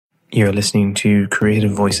You're listening to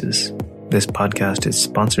Creative Voices. This podcast is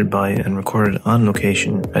sponsored by and recorded on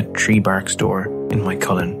location at Tree Bark Store in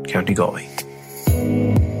Moycullen, County Galway.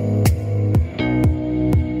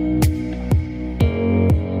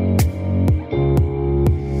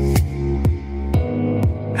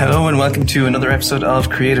 Hello and welcome to another episode of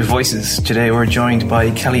Creative Voices. Today we're joined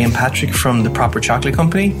by Kelly and Patrick from the Proper Chocolate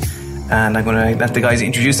Company, and I'm going to let the guys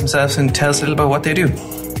introduce themselves and tell us a little about what they do.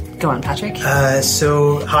 Go on, Patrick.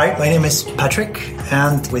 Hi, my name is Patrick,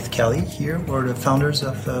 and with Kelly here, we're the founders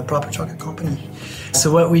of Proper Chocolate Company.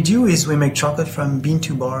 So what we do is we make chocolate from bean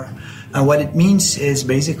to bar, and what it means is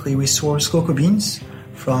basically we source cocoa beans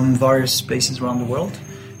from various places around the world,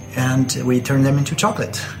 and we turn them into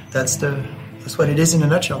chocolate. That's what it is in a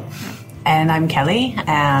nutshell. And I'm Kelly,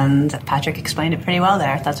 and Patrick explained it pretty well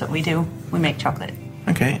there. That's what we do. We make chocolate.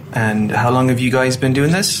 Okay, and how long have you guys been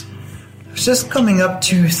doing this? It's just coming up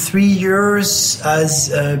to 3 years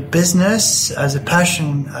as a business, as a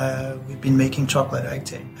passion. We've been making chocolate. I could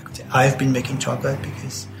say I've been making chocolate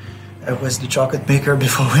because I was the chocolate maker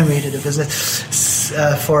before we made it a business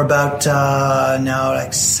for about now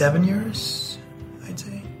like 7 years, I'd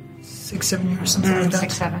say 6-7 years, something like that.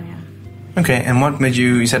 6-7, yeah. Okay, and what made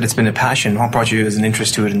you said it's been a passion, what brought you as an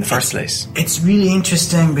interest to it in the first place? It's really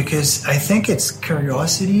interesting because I think it's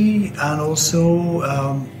curiosity, and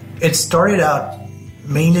also it started out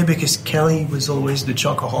mainly because Kelly was always the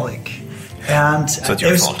chocoholic. And so it's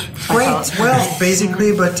your fault. Great, well,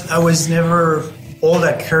 basically, but I was never all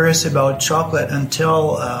that curious about chocolate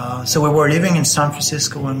until, so we were living in San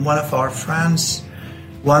Francisco, and one of our friends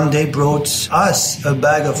one day brought us a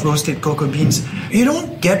bag of roasted cocoa beans. You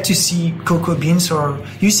don't get to see cocoa beans, or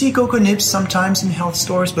you see cocoa nibs sometimes in health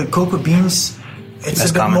stores, but cocoa beans, it's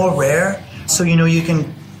That's a bit common. more rare. So, you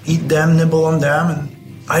can eat them, nibble on them, and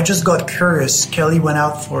I just got curious. Kelly went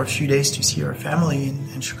out for a few days to see her family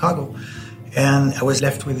in Chicago, and I was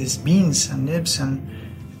left with these beans and nibs, and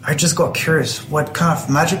I just got curious what kind of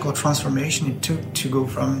magical transformation it took to go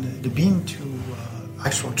from the bean to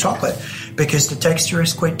actual chocolate, because the texture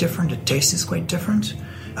is quite different, the taste is quite different,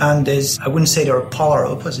 and I wouldn't say they're polar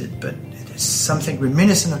opposite, but there's something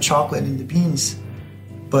reminiscent of chocolate in the beans,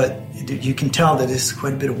 but you can tell that there's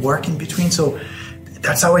quite a bit of work in between. So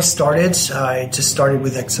that's how I started. I just started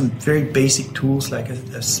with some very basic tools like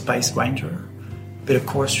a spice grinder, a bit of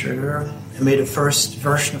coarse sugar. I made a first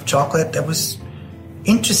version of chocolate that was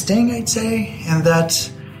interesting, I'd say, and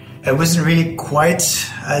that it wasn't really quite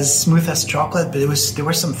as smooth as chocolate, but there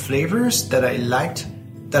were some flavors that I liked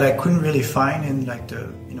that I couldn't really find in like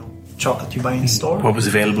the chocolate you buy in the store. What was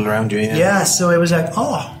available around you? Yeah, so it was like,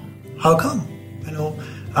 how come?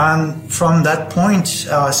 And from that point,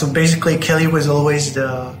 so basically Kelly was always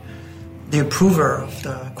the approver of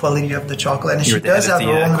the quality of the chocolate, and she does have her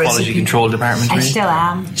own quality recipe. control department. I still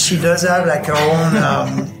am. She does have like her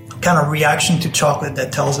own kind of reaction to chocolate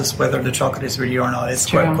that tells us whether the chocolate is ready or not. It's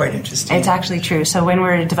quite interesting. It's actually true. So when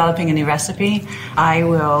we're developing a new recipe,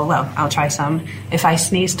 I'll try some. If I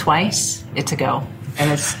sneeze twice, it's a go.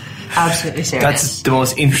 And it's absolutely serious. That's the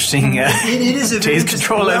most interesting it is a taste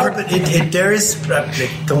control ever. But there is,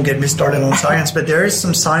 don't get me started on science, but there is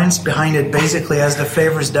some science behind it. Basically, as the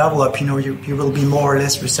flavors develop, you will be more or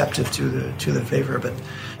less receptive to the flavor. But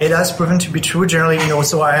it has proven to be true generally,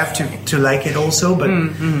 so I have to like it also.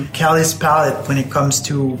 But Kelly's palate, when it comes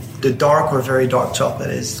to the dark or very dark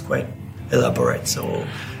chocolate, is quite elaborate. So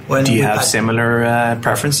Do you have similar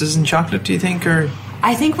preferences in chocolate, do you think, or?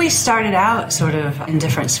 I think we started out sort of in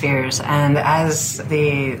different spheres, and as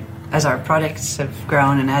our products have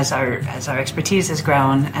grown and as our expertise has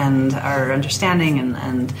grown and our understanding,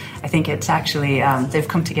 and I think it's actually they've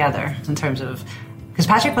come together in terms of, because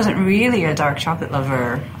Patrick wasn't really a dark chocolate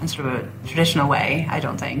lover in sort of a traditional way, I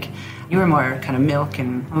don't think. You were more kind of milk,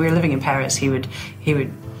 and when we were living in Paris, he would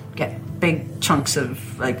get big chunks of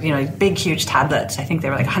big huge tablets. I think they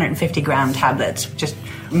were like 150 gram tablets, just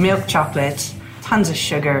milk chocolate, tons of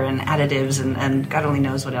sugar and additives and God only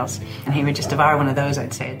knows what else. And he would just devour one of those,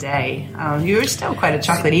 I'd say, a day. You were still quite a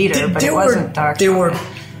chocolate eater, but it wasn't dark They chocolate. were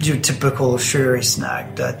your typical sugary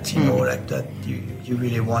snack that, like that you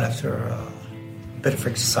really want after a bit of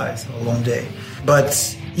exercise or a long day.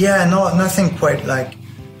 But yeah, nothing quite like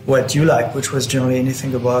what you like, which was generally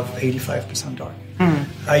anything above 85% dark.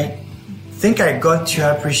 I think I got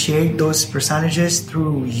to appreciate those percentages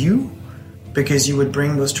through you, because you would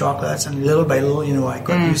bring those chocolates, and little by little, I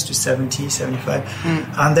got used to 70, 75.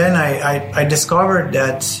 And then I discovered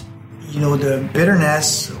that, the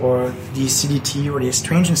bitterness or the acidity or the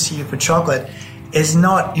astringency of a chocolate is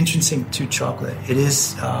not intrinsic to chocolate. It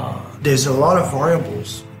is, there's a lot of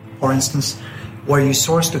variables. For instance, where you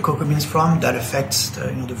source the cocoa beans from, that affects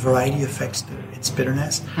the variety, affects its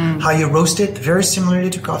bitterness. How you roast it, very similarly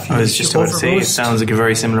to coffee. I was just about to say, it sounds like a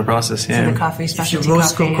very similar process. Yeah. So the coffee, if you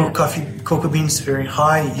roast cocoa beans very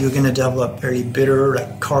high, you're going to develop very bitter,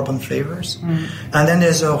 like carbon flavors. And then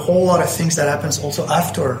there's a whole lot of things that happens also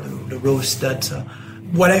after the roast. That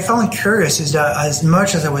what I found curious is that as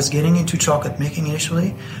much as I was getting into chocolate making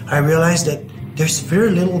initially, I realized that there's very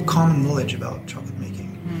little common knowledge about chocolate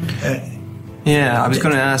making. Yeah, I was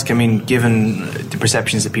going to ask, I mean, given the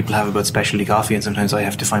perceptions that people have about specialty coffee, and sometimes I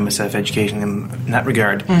have to find myself educating them in that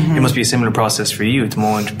regard, it must be a similar process for you at the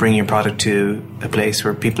moment to bring your product to a place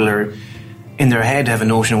where people are, in their head, have a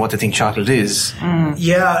notion of what they think chocolate is.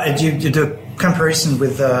 Yeah, the comparison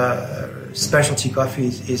with specialty coffee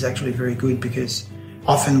is actually very good because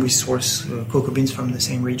often we source cocoa beans from the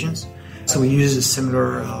same regions. So we use a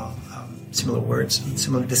similar words and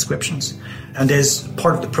similar descriptions, and there's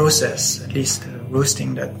part of the process, at least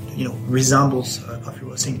roasting, that resembles coffee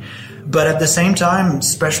roasting. But at the same time,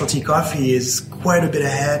 specialty coffee is quite a bit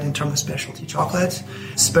ahead in terms of specialty chocolate.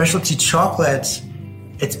 Specialty chocolate,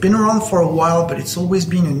 it's been around for a while, but it's always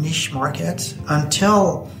been a niche market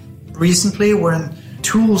until recently, when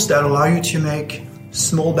tools that allow you to make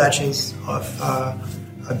small batches of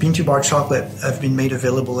bean-to-bar chocolate have been made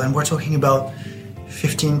available, and we're talking about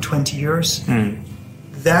 15-20 years.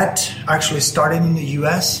 That actually started in the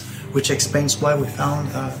US, which explains why we found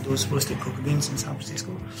those roasted cocoa beans in San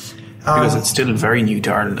Francisco. Because it's still very new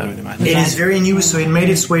to Ireland, I would imagine. It is very new, so it made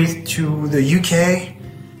its way to the UK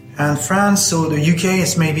and France. So the UK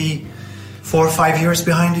is maybe 4 or 5 years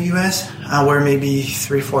behind the US, and we're maybe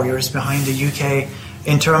 3-4 years behind the UK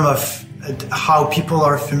in terms of how people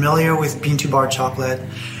are familiar with bean-to-bar chocolate.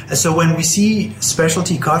 And so when we see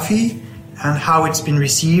specialty coffee and how it's been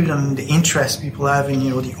received and the interest people have in,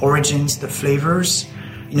 the origins, the flavors,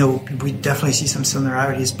 we definitely see some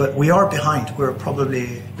similarities, but we are behind. We're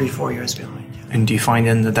probably 3-4 years behind. And do you find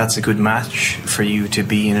then that that's a good match for you to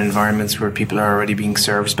be in environments where people are already being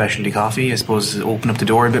served specialty coffee? I suppose open up the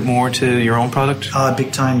door a bit more to your own product?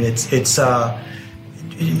 Big time. It's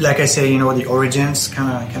like I say, the origins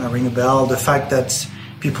kind of ring a bell. The fact that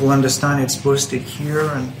people understand it's roasted here,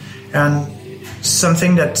 and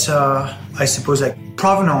something that I suppose like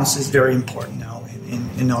provenance is very important now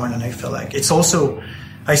in Ireland. I feel like it's also,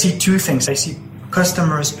 I see two things. I see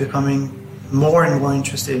customers becoming more and more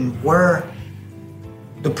interested in where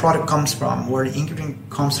the product comes from, where the ingredient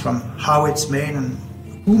comes from, how it's made, and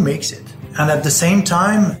who makes it. And at the same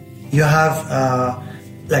time, you have a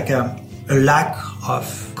lack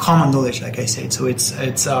of common knowledge, like I said. So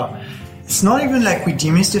it's not even like we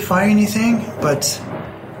demystify anything, but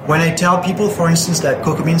when I tell people, for instance, that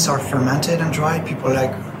cocoa beans are fermented and dried, people are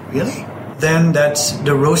like, really? Then that's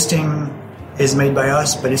the roasting is made by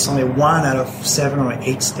us, but it's only 1 out of 7 or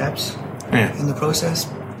 8 steps in the process.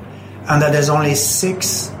 And that there's only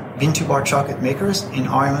 6 bean-to-bar chocolate makers in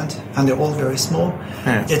Ireland, and they're all very small.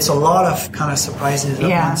 Yeah. It's a lot of kind of surprises at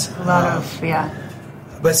once. Yeah, a lot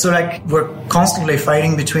of. But so we're constantly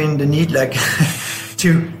fighting between the need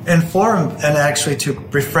to inform and actually to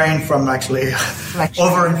refrain from actually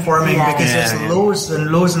over-informing because there's loads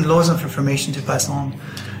and loads and loads of information to pass on.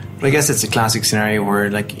 But I guess it's a classic scenario where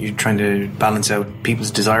you're trying to balance out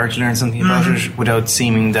people's desire to learn something about it without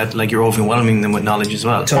seeming that you're overwhelming them with knowledge as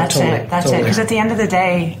well. That's it. Because at the end of the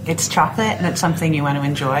day, it's chocolate and it's something you want to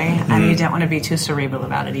enjoy, and you don't want to be too cerebral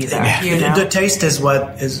about it either. Yeah. The taste is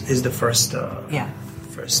what is the first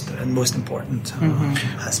and most important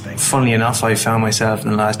aspect. Funnily enough, I found myself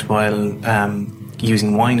in the last while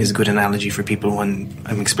using wine as a good analogy for people when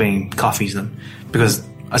I'm explaining coffee to them, because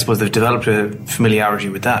I suppose they've developed a familiarity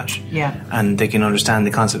with that. Yeah. And they can understand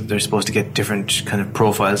the concept. They're supposed to get different kind of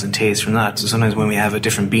profiles and tastes from that. So sometimes when we have a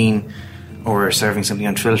different bean or we're serving something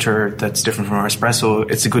on filter that's different from our espresso,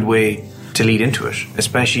 it's a good way to lead into it,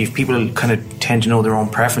 especially if people kind of tend to know their own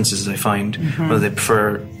preferences, I find, whether they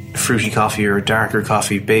prefer fruity coffee or darker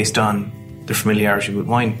coffee based on their familiarity with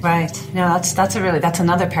wine. Right. No, that's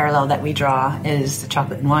another parallel that we draw, is the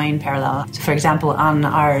chocolate and wine parallel. So for example, on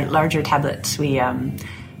our larger tablets,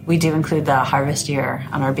 we do include the harvest year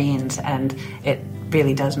on our beans, and it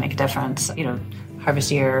really does make a difference.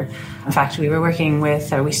 Harvest year. In fact, we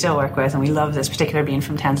still work with, and we love this particular bean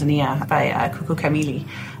from Tanzania by Kuku Kamili.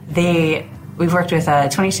 We've worked with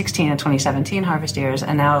 2016 and 2017 harvest years,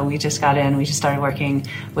 and now we just started working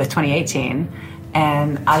with 2018.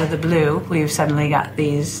 And out of the blue, we've suddenly got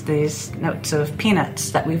these notes of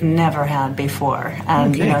peanuts that we've never had before.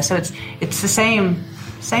 And so it's the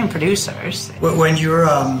same producers. When you're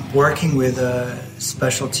working with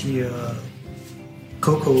specialty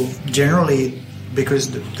cocoa, generally,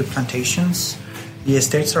 because the plantations the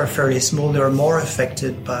estates are fairly small. They're more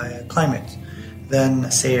affected by climate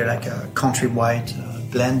than, say, like a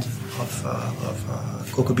countrywide blend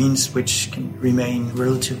of cocoa beans, which can remain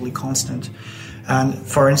relatively constant. And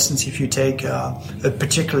for instance, if you take a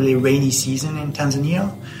particularly rainy season in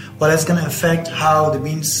Tanzania, well, that's going to affect how the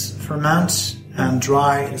beans ferment and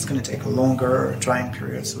dry. It's going to take a longer drying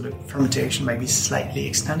period, so the fermentation might be slightly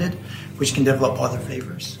extended, which can develop other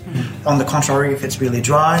flavors. Mm-hmm. On the contrary, if it's really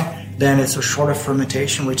dry, then it's a shorter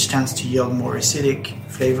fermentation, which tends to yield more acidic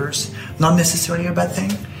flavors. Not necessarily a bad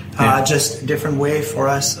thing, just a different way for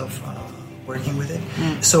us of working with it.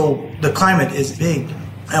 Mm. So the climate is big,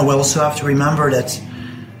 and we also have to remember that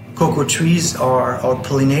cocoa trees are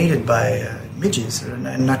pollinated by midges, a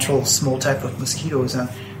natural small type of mosquitoes, and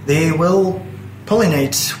they will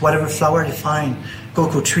pollinate whatever flower they find.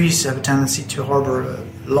 Cocoa trees have a tendency to harbor a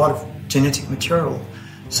lot of genetic material.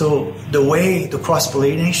 So the way the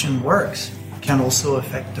cross-pollination works can also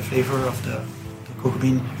affect the flavor of the cocoa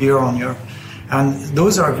bean year on year. And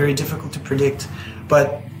those are very difficult to predict.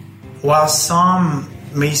 But while some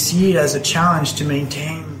may see it as a challenge to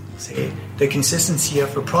maintain, say, the consistency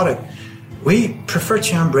of a product, we prefer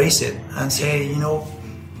to embrace it and say,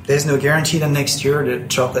 there's no guarantee that next year the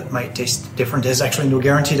chocolate might taste different. There's actually no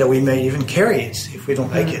guarantee that we may even carry it if we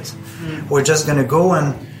don't like it. Mm. We're just going to go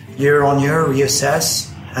and year on year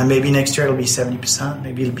reassess, and maybe next year it'll be 70%,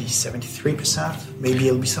 maybe it'll be 73%, maybe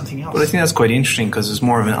it'll be something else. Well, I think that's quite interesting because there's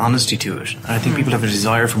more of an honesty to it. And I think people have a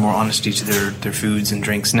desire for more honesty to their foods and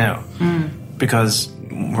drinks now. Because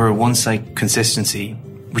where once like consistency,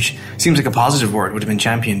 which seems like a positive word, would have been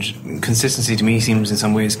championed. Consistency to me seems in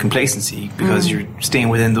some ways complacency because you're staying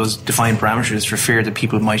within those defined parameters for fear that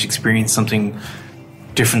people might experience something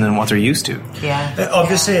different than what they're used to. Yeah.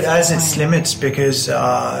 Obviously it has its limits because,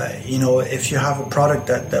 if you have a product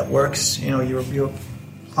that works, your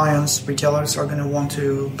clients, retailers are going to want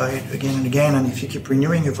to buy it again and again. And if you keep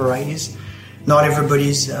renewing your varieties, not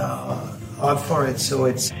everybody's up for it. So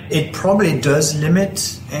it probably does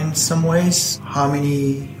limit in some ways how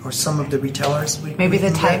many or some of the retailers maybe the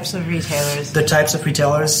types of retailers. The types of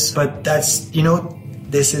retailers, but that's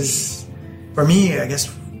this is for me, I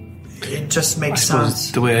guess it just makes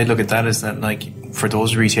sense. The way I look at that is that like for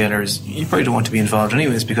those retailers, you probably don't want to be involved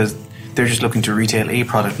anyways because they're just looking to retail a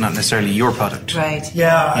product, not necessarily your product. Right.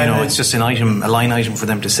 Yeah. It's just a line item for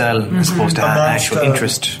them to sell as opposed to actual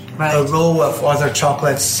interest. Right. A row of other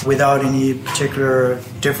chocolates without any particular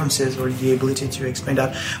differences or the ability to explain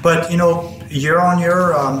that. But, year on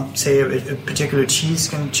year, say a particular cheese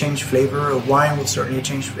can change flavor, a wine will certainly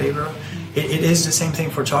change flavor. It is the same thing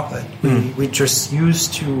for chocolate. We just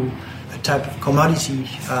used to a type of commodity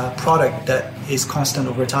product that is constant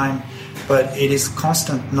over time. But it is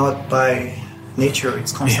constant not by nature,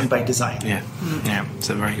 it's constant by design. Yeah, it's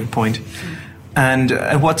a very good point. And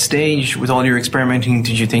at what stage with all your experimenting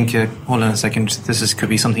did you think, hold on a second, could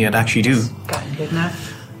be something I'd actually do? Gotten good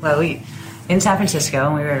enough. Well, in San Francisco,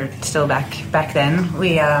 and we were still back then,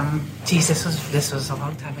 this was a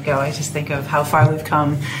long time ago. I just think of how far we've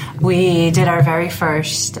come. We did our very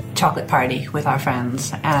first chocolate party with our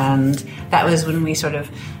friends, and that was when we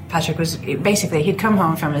Patrick was basically, he'd come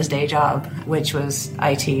home from his day job, which was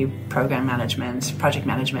IT program management, project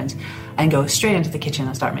management, and go straight into the kitchen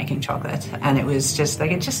and start making chocolate. And it was just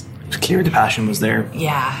like, it was clear the passion was there.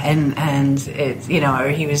 Yeah, and it, or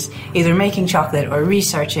he was either making chocolate or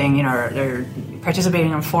researching, or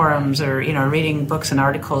participating in forums or, reading books and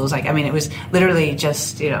articles. It was literally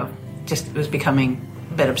just it was becoming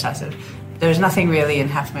a bit obsessive. There's nothing really in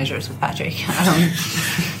half measures with Patrick.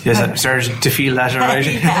 Yes, I started to feel that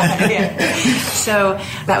already. Yeah. So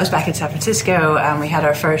that was back in San Francisco. We had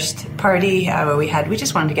our first party where we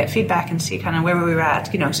just wanted to get feedback and see kind of where we were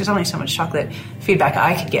at. Because there's only so much chocolate feedback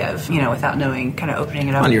I could give, without knowing, kind of opening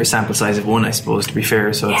it up. Well, you're a sample size of one, I suppose, to be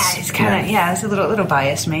fair. So it's kind of it's a little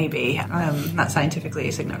biased maybe, not scientifically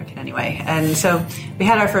significant anyway. And so we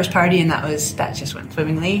had our first party, and that just went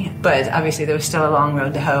swimmingly. But obviously there was still a long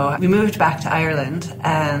road to hoe. We moved back to Ireland,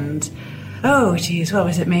 and what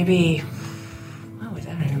was it? Maybe I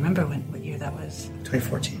don't even remember what year that was.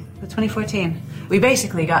 2014. 2014. We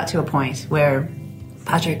basically got to a point where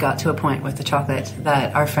Patrick got to a point with the chocolate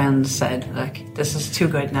that our friends said, "Look, this is too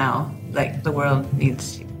good now. Like the world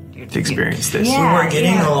needs to experience this." Yeah, we were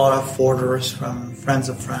getting a lot of orders from friends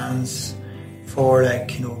of friends for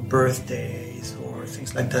birthdays or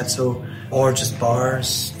things like that. So, or just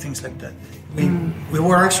bars, things like that. We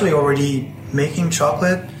were actually already making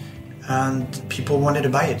chocolate, and people wanted to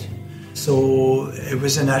buy it. So it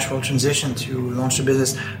was a natural transition to launch the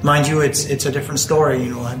business. Mind you, it's a different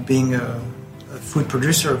story. Being a food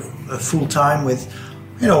producer full time with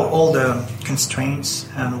all the constraints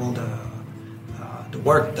and all the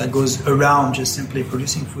work that goes around just simply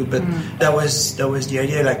producing food. But that was the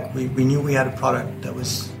idea. Like we knew we had a product that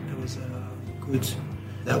was good,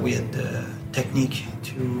 that we had the technique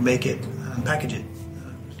to make it and package it.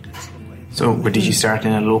 So, did you start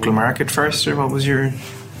in a local market first, or what was your?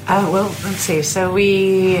 Well, let's see. So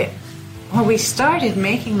we started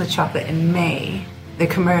making the chocolate in May. The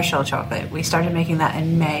commercial chocolate. We started making that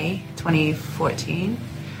in May 2014.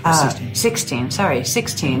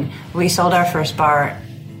 16. We sold our first bar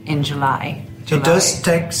in July. It does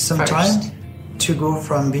take some 1st. time to go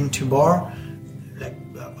from bean to bar. Like,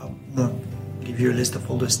 I won't give you a list of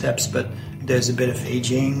all the steps, but there's a bit of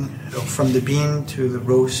aging from the bean to the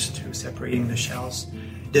roast to separating the shells.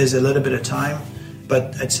 There's a little bit of time,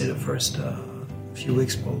 but I'd say the first few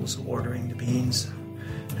weeks was ordering the beans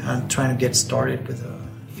and trying to get started with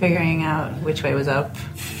Figuring out which way was up.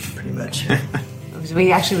 Pretty much.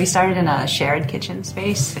 We started in a shared kitchen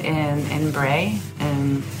space in Bray,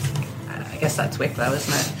 and I guess that's Wicklow,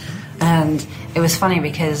 isn't it? And it was funny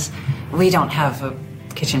because we don't have a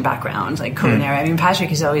kitchen background, like culinary. I mean, Patrick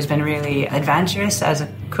has always been really adventurous as a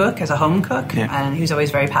cook, as a home cook, and he was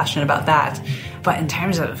always very passionate about that. But in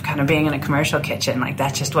terms of kind of being in a commercial kitchen, like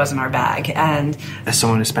that just wasn't our bag. And as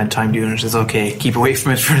someone who spent time doing it, it's okay. Keep away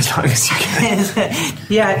from it for as long as you can.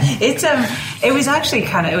 Yeah, it was actually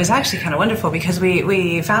kind of wonderful because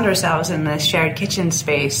we found ourselves in this shared kitchen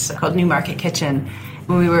space called Newmarket Kitchen.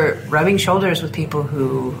 We were rubbing shoulders with people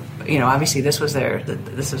who, obviously this was their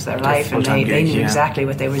life, and they knew exactly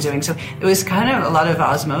what they were doing. So it was kind of a lot of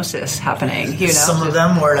osmosis happening. Some of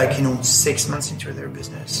them were 6 months into their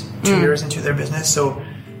business, 2 years into their business. So,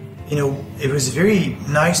 it was very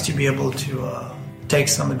nice to be able to take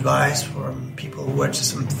some advice from people who had just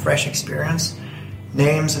some fresh experience,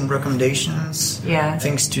 names and recommendations,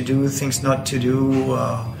 things to do, things not to do.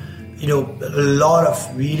 A lot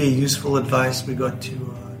of really useful advice we got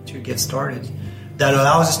to get started. That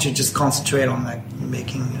allows us to just concentrate on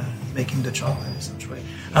making the chocolate essentially,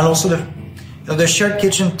 and also the shared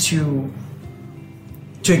kitchen to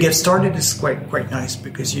get started is quite nice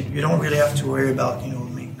because you don't really have to worry about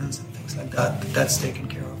maintenance and things like that. But that's taken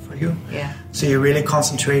care of for you. Yeah. So you're really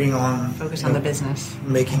concentrating on focus on the business,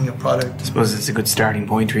 making a product. I suppose it's a good starting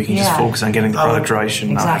point where you can just focus on getting the product right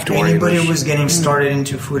and not have to worry. Anybody who was getting started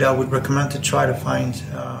into food, I would recommend to try to find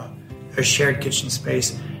a shared kitchen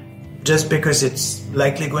space. Just because it's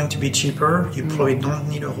likely going to be cheaper, you probably don't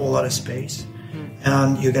need a whole lot of space,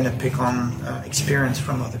 and you're going to pick on experience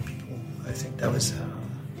from other people. I think that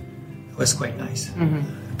was quite nice.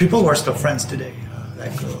 People were still friends today. A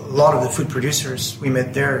lot of the food producers we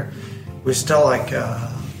met there, we still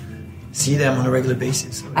see them on a regular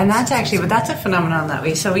basis. So and that's a phenomenon that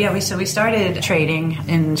we started trading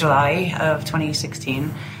in July of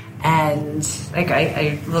 2016. And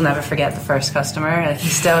I will never forget the first customer.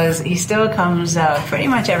 He still comes pretty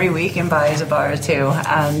much every week and buys a bar or two.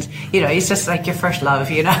 And he's just like your first love,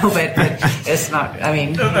 But it's not. I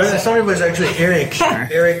mean, sorry, it was actually Eric.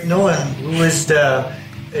 Eric Nolan, who was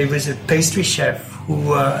a pastry chef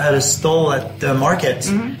who had a stall at the market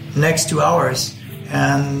next to ours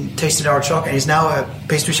and tasted our chocolate. He's now a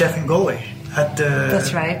pastry chef in Galway.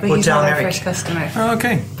 That's right, but he's not our first customer. Oh,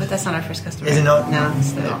 okay. But that's not our first customer. Is it not? No,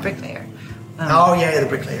 it's the bricklayer. The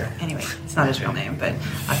bricklayer. Anyway, it's not his real name, but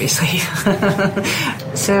obviously.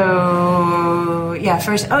 So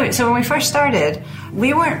when we first started,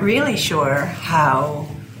 we weren't really sure how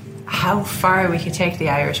far we could take the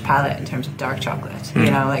Irish palate in terms of dark chocolate.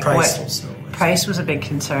 Price was a big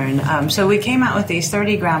concern. So we came out with these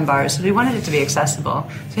 30-gram bars. So we wanted it to be accessible.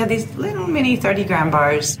 So we had these little mini 30-gram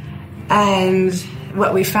bars. And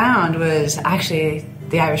what we found was actually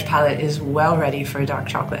the Irish palate is well ready for dark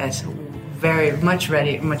chocolate. It's very much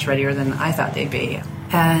readier than I thought they'd be.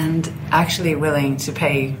 And actually willing to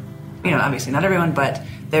pay, obviously not everyone, but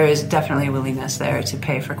there is definitely a willingness there to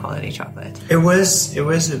pay for quality chocolate. It was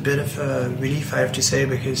a bit of a relief, I have to say,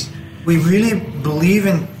 because we really believe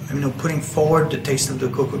in putting forward the taste of the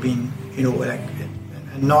cocoa bean,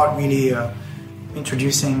 and not really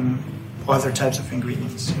introducing other types of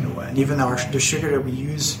ingredients, and even the sugar that we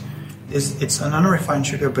use it's an unrefined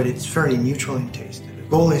sugar, but it's fairly neutral in taste. The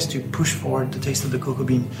goal is to push forward the taste of the cocoa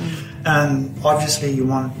bean, and obviously you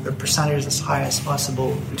want a percentage as high as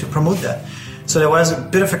possible to promote that. So there was a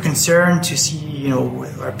bit of a concern to see,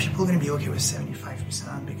 are people going to be okay with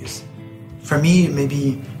 75%? Because for me,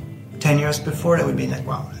 maybe 10 years before, that would be like,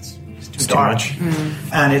 wow, it's too dark.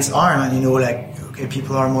 And it's hard, and okay,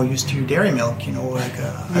 people are more used to dairy milk,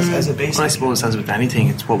 as a basic. Well, I suppose as with anything,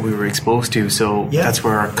 it's what we were exposed to. So that's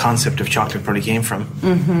where our concept of chocolate probably came from.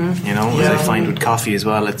 Mm-hmm. As I find with coffee as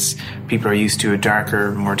well, it's people are used to a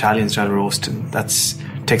darker, more Italian style roast, and that's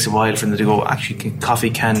takes a while for them to go, actually coffee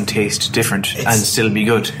can taste different and still be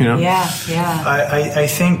good, Yeah. I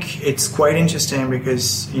think it's quite interesting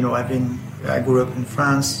because, I grew up in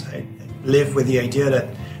France. I live with the idea that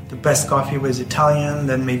the best coffee was Italian,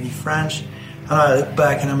 then maybe French. And I look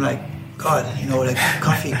back and I'm like, God,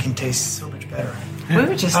 coffee can taste so much better. We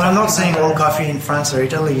were just and I'm not saying all coffee in France or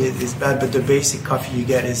Italy is bad, but the basic coffee you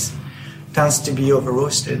get tends to be over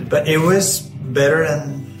roasted. But it was better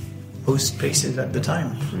than most places at the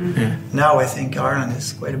time. Mm-hmm. Now I think Ireland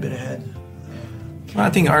is quite a bit ahead. Well, I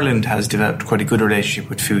think Ireland has developed quite a good relationship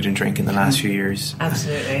with food and drink in the last few years.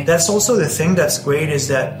 Absolutely. That's also the thing that's great is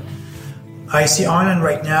that I see Ireland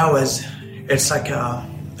right now as it's like a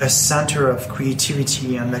center of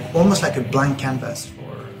creativity and almost like a blank canvas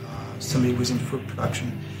for somebody who's in food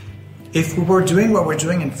production. If we were doing what we're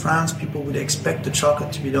doing in France, people would expect the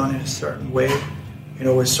chocolate to be done in a certain way,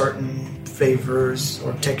 with certain flavors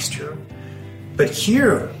or texture. But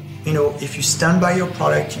here, if you stand by your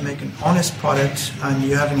product, you make an honest product, and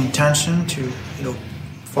you have an intention to,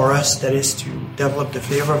 for us, that is to develop the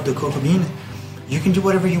flavor of the cocoa bean, you can do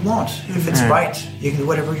whatever you want. If it's right, you can do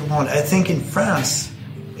whatever you want. I think in France,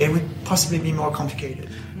 it would possibly be more complicated.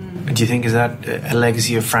 Do you think is that a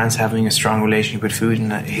legacy of France having a strong relationship with food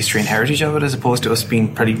and a history and heritage of it, as opposed to us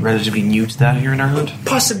being relatively new to that here in Ireland?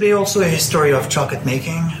 Possibly also a history of chocolate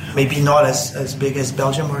making. Maybe not as big as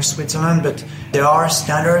Belgium or Switzerland, but there are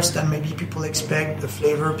standards that maybe people expect, the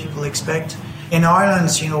flavor people expect. In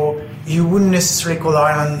Ireland, you wouldn't necessarily call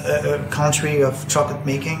Ireland a country of chocolate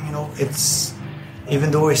making. It's,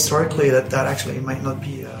 even though historically that actually might not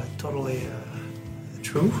be totally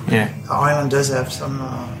true. Yeah. Ireland does have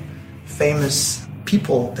some famous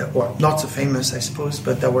people that were not so famous, I suppose,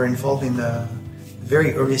 but that were involved in the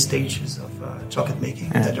very early stages of chocolate making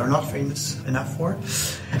that are not famous enough for.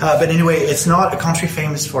 But anyway, it's not a country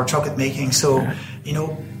famous for chocolate making. So,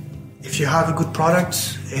 if you have a good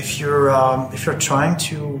product, if you're trying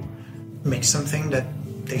to make something that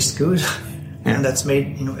tastes good and that's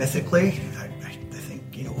made ethically, I think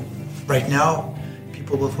right now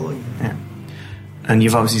people will follow you. Yeah. And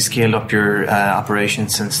you've obviously scaled up your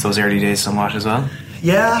operations since those early days somewhat as well.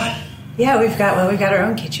 Yeah, we've got our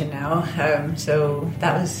own kitchen now. So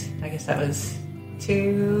that was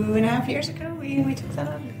 2.5 years ago. We took that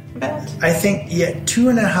on about. I think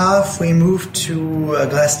 2.5. We moved to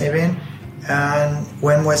Glasnevin, and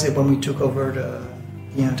when was it when we took over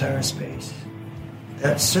the entire space?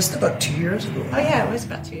 That's just about 2 years ago. Oh yeah, it was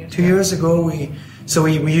about 2 years. 2 years ago, we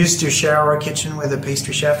used to share our kitchen with a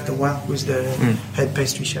pastry chef, the one who's the head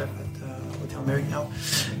pastry chef at Hotel Merrick now,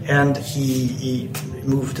 and he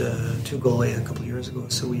moved to Galway a couple of years ago.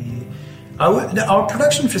 So our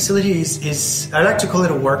production facility is I like to call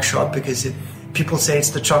it a workshop because people say it's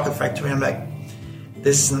the chocolate factory. I'm like,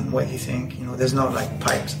 this isn't what you think. There's not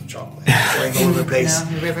pipes of chocolate going all over the place.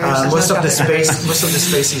 Most of the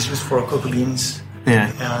space is used for cocoa beans.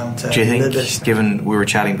 Yeah. And, do you think, given we were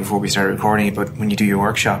chatting before we started recording, but when you do your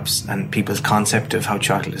workshops and people's concept of how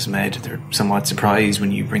chocolate is made, they're somewhat surprised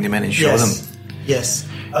when you bring them in and show them? Yes.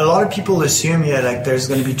 A lot of people assume, there's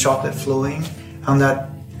going to be chocolate flowing, and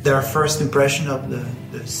that their first impression of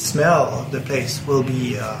the smell of the place will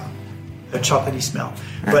be a chocolatey smell.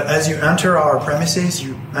 Yeah. But as you enter our premises,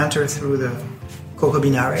 you enter through the cocoa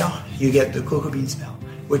bean area, you get the cocoa bean smell,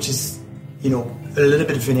 which is, a little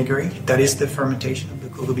bit vinegary. That is the fermentation of the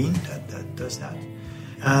cocoa bean that does that.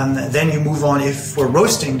 And then you move on. If we're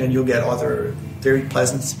roasting, then you'll get other very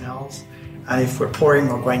pleasant smells. And if we're pouring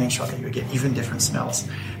or grinding chocolate, you'll get even different smells.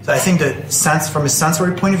 So I think that from a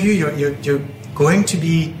sensory point of view, you're going to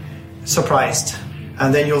be surprised.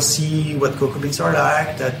 And then you'll see what cocoa beans are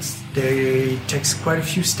like, that they takes quite a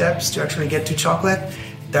few steps to actually get to chocolate.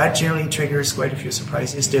 That generally triggers quite a few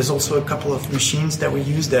surprises. There's also a couple of machines that we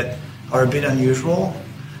use that are a bit unusual.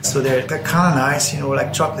 So they're kind of nice,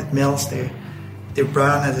 like chocolate mills. They're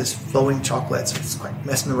brown as this flowing chocolate, so it's quite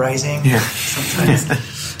mesmerizing sometimes.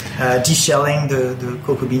 Deshelling the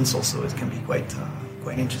cocoa beans also, it can be quite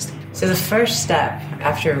interesting. So the first step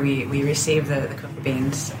after we receive the cocoa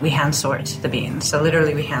beans, we hand sort the beans. So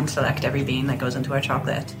literally we hand select every bean that goes into our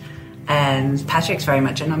chocolate. And Patrick's very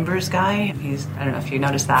much a numbers guy. I don't know if you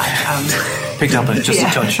noticed that. Picked up on it, just a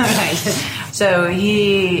touch. Right. So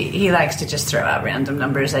he likes to just throw out random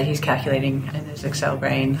numbers that he's calculating in his Excel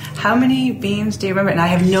brain. How many beans do you remember? And I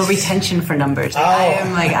have no retention for numbers. I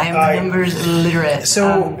am numbers literate.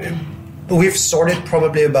 So We've sorted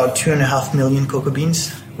probably about 2.5 million cocoa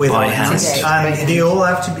beans with By our hands, hand. and they all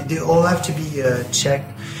have to be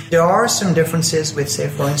checked. There are some differences with, say,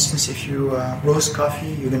 for instance, if you roast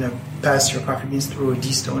coffee, you're going to pass your coffee beans through a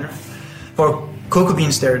destoner. For cocoa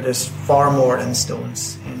beans, there's far more than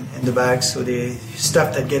stones in the bag, so the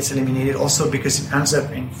stuff that gets eliminated, also because it ends up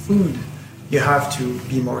in food, you have to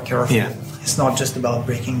be more careful. Yeah. It's not just about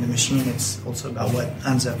breaking the machine, it's also about what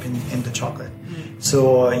ends up in the chocolate.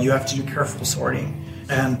 So you have to do careful sorting.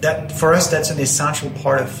 And that, for us, that's an essential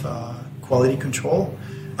part of quality control.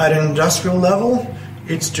 At an industrial level,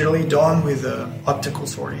 it's generally done with optical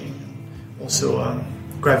sorting, also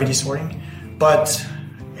gravity sorting. But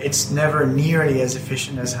it's never nearly as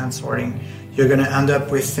efficient as hand sorting. You're going to end up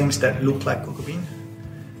with things that look like cocoa bean,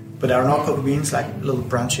 but are not cocoa beans, like little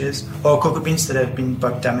branches, or cocoa beans that have been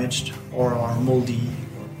bug damaged or are moldy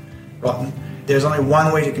or rotten. There's only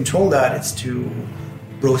one way to control that, it's to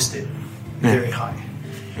roast it very high.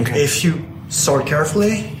 Okay. If you sort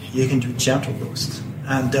carefully, you can do gentle roast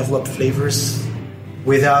and develop flavors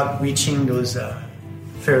without reaching those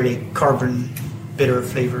fairly carbon bitter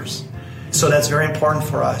flavors. So that's very important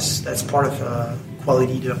for us. That's part of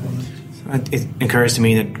quality development. It occurs to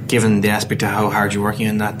me that given the aspect of how hard you're working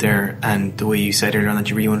on that there, and the way you said earlier on that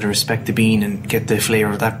you really want to respect the bean and get the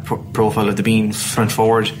flavour of that profile of the bean front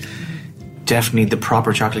forward, definitely the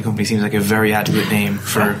Proper Chocolate Company seems like a very adequate name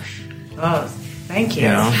for... Oh, thank you. You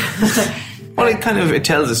know? Well, it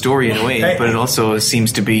tells a story in a way, but it also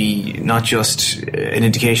seems to be not just an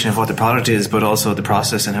indication of what the product is, but also the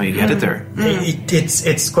process and how you get it there.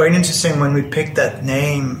 It's quite interesting when we picked that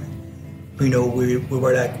name. We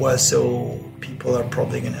were like, well, so people are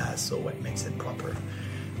probably going to ask, so what makes it proper?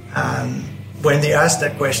 And when they asked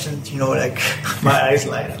that question, my eyes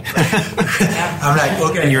light up. I'm like,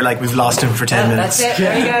 okay. And you're like, we've lost him for 10 minutes. That's it,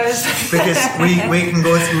 there he goes. Because we can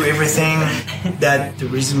go through everything, that the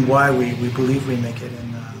reason why we believe we make it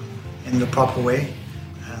in the proper way.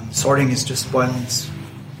 Sorting is just one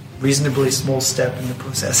reasonably small step in the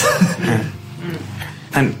process.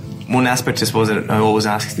 And one aspect, I suppose, that I always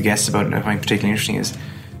ask the guests about, and I find particularly interesting, is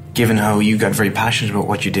given how you got very passionate about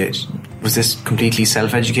what you did, was this completely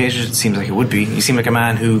self-educated? It seems like it would be. You seem like a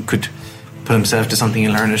man who could put himself to something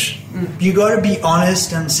and learn it. You got to be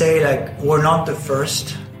honest and say, like, we're not the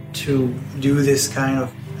first to do this kind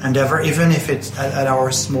of endeavor, even if it's at our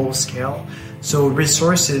small scale. So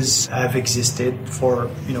resources have existed for,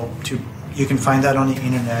 you can find that on the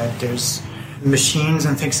internet. There's machines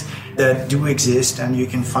and things that do exist, and you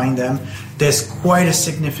can find them. There's quite a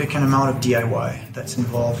significant amount of DIY that's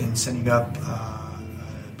involved in setting up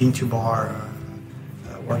bean to bar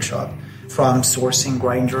workshop, from sourcing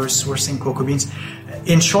grinders, sourcing cocoa beans.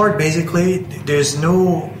 In short, basically, there's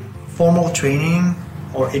no formal training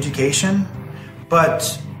or education,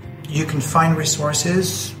 but you can find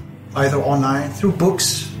resources either online, through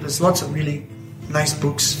books. There's lots of really nice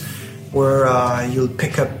books where you'll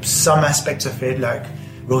pick up some aspects of it, like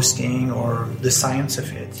roasting or the science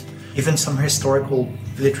of it. Even some historical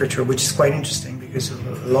literature, which is quite interesting because a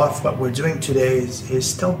lot of what we're doing today is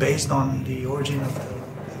still based on the origin of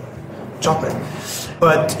the chocolate.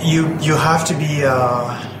 But you have to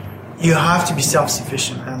be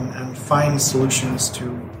self-sufficient and find solutions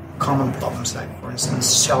to common problems, like, for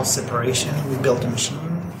instance, shell separation. We built a machine.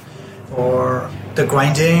 Or the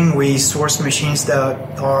grinding, we source machines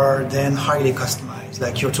that are then highly customized.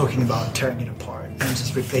 Like you're talking about tearing it apart and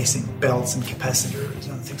just replacing belts and capacitors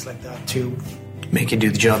and things like that to make it do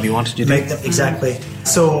the job you want it to do. Make them, exactly.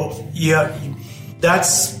 So you have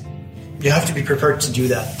to be prepared to do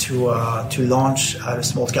that, to launch at a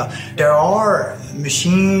small scale. There are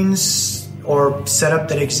machines or setup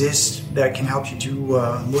that exist that can help you do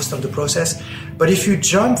most of the process. But if you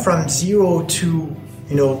jump from zero to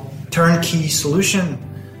turnkey solution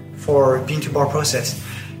for bean-to-bar process,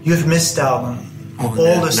 you've missed out on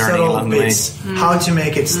all the subtle bits, how to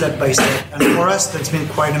make it step by step. And for us, that's been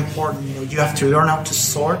quite important. You have to learn how to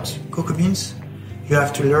sort cocoa beans. You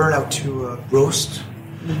have to learn how to roast.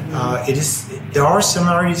 There are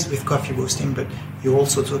similarities with coffee roasting, but you're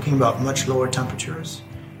also talking about much lower temperatures,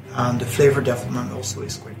 and the flavor development also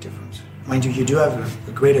is quite different. Mind you do have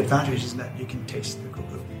a great advantage in that you can taste the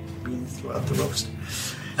cocoa bean throughout the roast.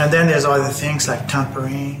 And then there's other things like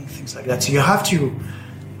tempering, things like that. So you have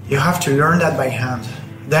to learn that by hand.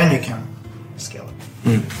 Then you can scale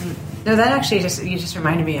it. No, that actually you just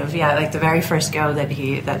reminded me of like the very first go that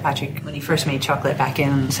Patrick, when he first made chocolate back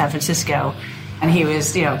in San Francisco, and he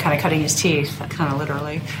was kind of cutting his teeth, kind of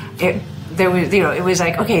literally. It was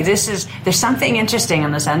like, okay, there's something interesting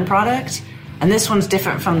in this end product, and this one's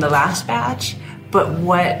different from the last batch. but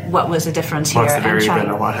what was the difference here? What's the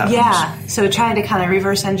variable or what happened? Yeah, so trying to kind of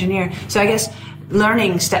reverse engineer. So I guess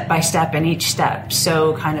learning step by step in each step,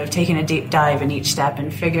 so kind of taking a deep dive in each step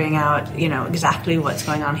and figuring out, exactly what's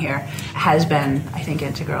going on here has been, I think,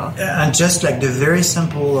 integral. And just like the very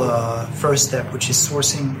simple first step, which is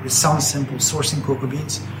sourcing, it sounds simple, sourcing cocoa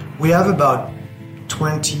beans. We have about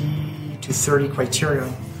 20 to 30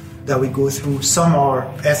 criteria that we go through. Some are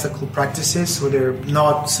ethical practices, so they're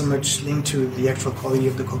not so much linked to the actual quality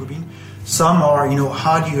of the cocoa bean. Some are,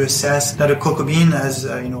 how do you assess that a cocoa bean has,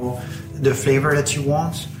 the flavor that you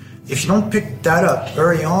want? If you don't pick that up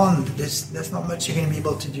early on, there's not much you're going to be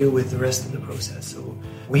able to do with the rest of the process. So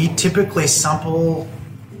we typically sample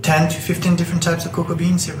 10 to 15 different types of cocoa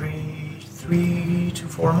beans every 3 to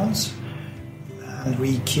 4 months, and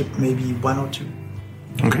we keep maybe 1 or 2.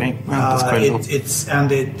 Okay, wow, that's quite cool.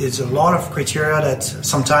 It's a lot of criteria that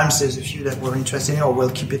sometimes there's a few that we're interested in, or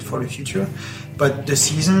we'll keep it for the future. But the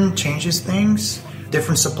season changes things.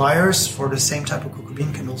 Different suppliers for the same type of cocoa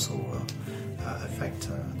bean can also affect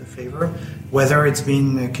the flavor. Whether it's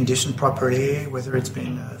been conditioned properly, whether it's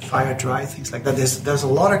been fire dry, things like that. There's a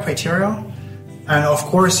lot of criteria, and of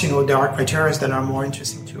course, there are criteria that are more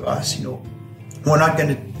interesting to us. We're not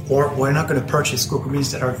going to purchase cocoa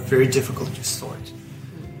beans that are very difficult to sort,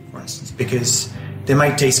 for instance, because they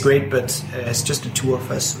might taste great, but it's just the two of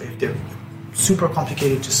us. So if they're super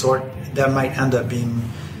complicated to sort, that might end up being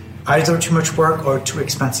either too much work or too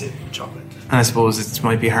expensive chocolate. And I suppose it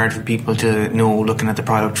might be hard for people to know, looking at the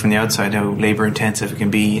product from the outside, how labour intensive it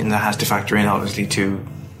can be, and that has to factor in obviously to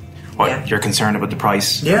what you're concerned about the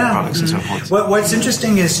price of the products and so forth. Well, what's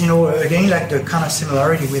interesting is, again, like the kind of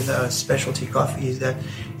similarity with specialty coffee is that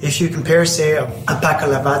if you compare, say, a pack of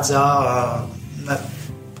Lavazza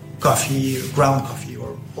coffee, ground coffee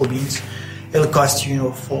or whole beans, it'll cost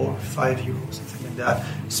you, 4 or 5 euros, something like that.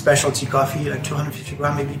 Specialty coffee, like 250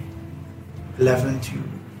 gram, maybe 11 to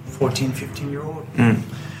 14, 15 euro.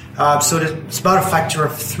 So it's about a factor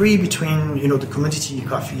of 3 between, the commodity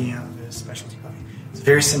coffee and the specialty coffee. It's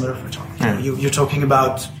very similar for chocolate. Yeah. You're talking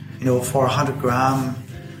about, for 100 gram,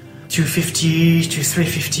 250 to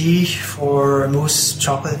 350 for most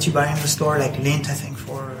chocolate that you buy in the store, like Lindt, I think,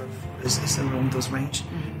 is around those range.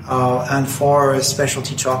 And for a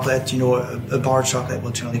specialty chocolate, a bar chocolate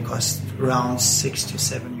will generally cost around 6 to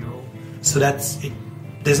 7 euro. So that's it.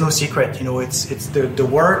 There's no secret, it's the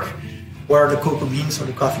work where the cocoa beans or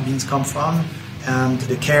the coffee beans come from, and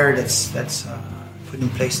the care that's put in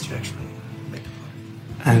place to actually make the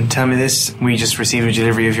product. And tell me this, we just received a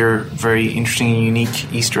delivery of your very interesting and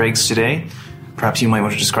unique Easter eggs today. Perhaps you might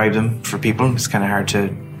want to describe them for people. It's kind of hard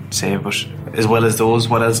to say, but as well as those,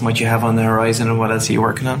 what else might you have on the horizon, and what else are you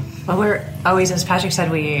working on? Well, we're always, as Patrick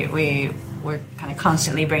said, we're kind of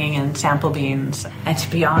constantly bringing in sample beans, and to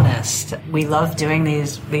be honest, we love doing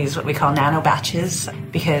these what we call nano batches,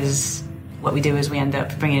 because what we do is we end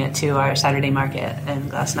up bringing it to our Saturday market in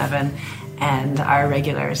Glasnevin, and our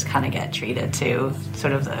regulars kind of get treated to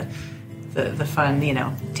sort of the fun,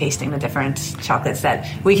 tasting the different chocolates that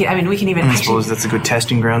we can even. I suppose that's a good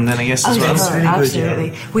testing ground then, I guess, as well. Really absolutely.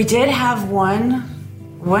 Good, yeah. We did have one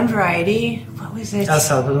variety. What was it? El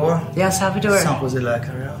Salvador. The El Salvador. San Jose de la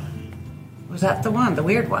Carrera. Was that the one? The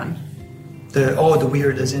weird one? The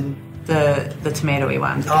weird as in the tomatoey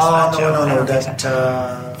one. No.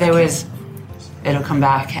 There was. It'll come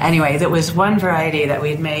back. Anyway, there was one variety that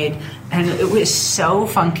we'd made, and it was so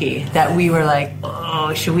funky that we were like,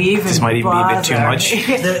 oh, should we even This might even be a bit too much.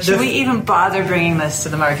 Should we even bother bringing this to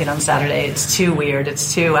the market on Saturday? It's too weird.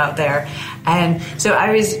 It's too out there. And so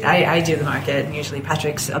I do the market, and usually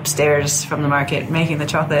Patrick's upstairs from the market making the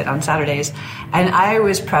chocolate on Saturdays. And I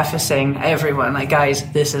was prefacing everyone, like, guys,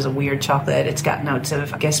 this is a weird chocolate. It's got notes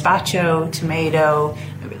of gazpacho, tomato,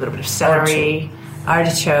 maybe a little bit of celery,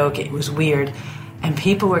 artichoke. It was weird. And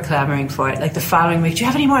people were clamoring for it. Like the following week, do you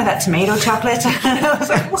have any more of that tomato chocolate? And I was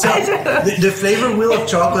like, what? So the flavor wheel of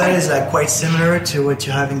chocolate is quite similar to what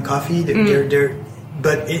you have in coffee.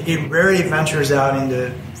 But it rarely ventures out in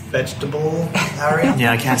the vegetable area.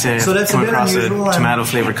 Yeah, I can't say so I've come across a tomato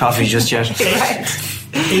flavored coffee just yet.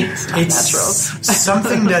 It's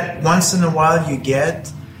something that once in a while you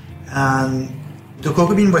get. The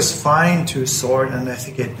cocoa bean was fine to sort, and I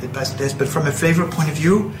think it passed the test. But from a flavor point of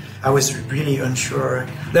view, I was really unsure.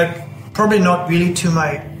 That probably not really to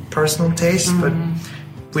my personal taste, but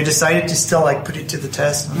we decided to still put it to the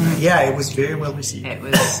test. And, it was very well received.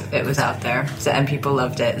 It was out there, and people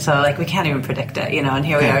loved it. So we can't even predict it, And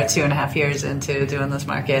here we are, 2.5 years into doing this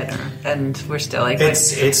market, and we're still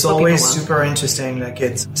It's always super interesting.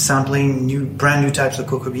 It's sampling brand new types of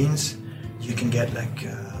cocoa beans. You can get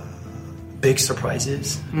big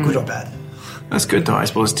surprises, good or bad. That's good, though, I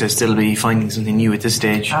suppose, to still be finding something new at this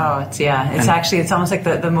stage. Oh, it's almost like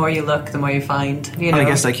the more you look, the more you find. You know? Well, I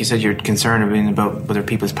guess, like you said, you're concerned about whether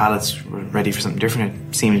people's palates were ready for something different.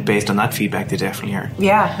 It seems based on that feedback they definitely are.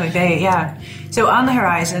 Yeah. So on the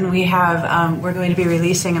horizon, we have we're going to be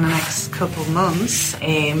releasing in the next couple of months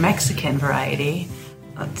a Mexican variety.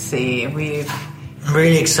 Let's see, I'm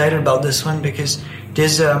really excited about this one because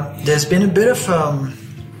there's been a bit of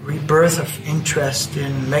rebirth of interest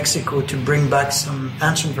in Mexico to bring back some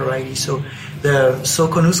ancient varieties. So the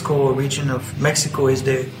Soconusco region of Mexico is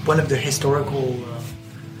one of the historical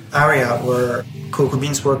area where cocoa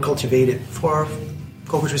trees were cultivated for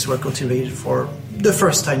the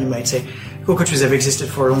first time, you might say. Cocoa trees have existed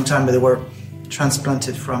for a long time, but they were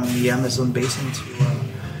transplanted from the Amazon basin to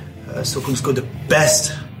Soconusco, the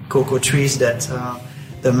best cocoa trees that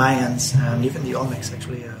the Mayans and even the Olmecs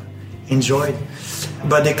actually enjoyed.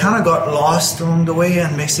 But they kind of got lost along the way,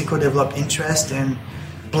 and Mexico developed interest in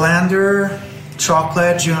blender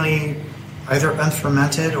chocolate, generally either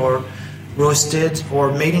unfermented or roasted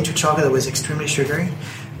or made into chocolate that was extremely sugary.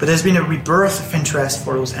 But there's been a rebirth of interest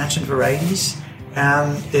for those ancient varieties,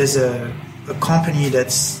 and there's a company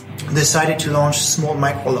that's decided to launch small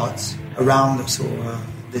micro lots around this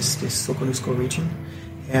Soconusco region.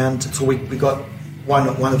 And so we got one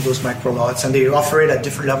of those micro lots, and they offer it at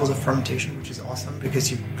different levels of fermentation, which is awesome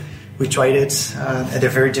because we tried it and they're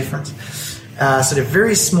very different. So they're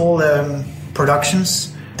very small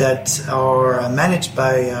productions that are managed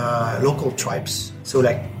by local tribes. So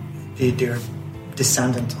like they're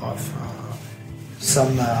descendant of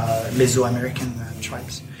some Mesoamerican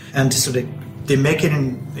tribes, and so they make it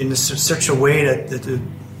in such a way that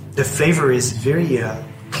the flavor is very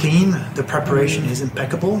clean. The preparation is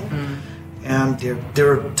impeccable. And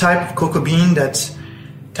they're a type of cocoa bean that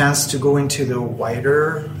tends to go into the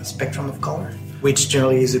wider spectrum of color, which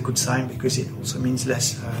generally is a good sign because it also means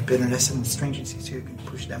less bitterness and astringency, so you can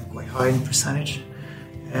push them quite high in percentage.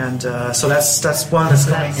 And so that's one that's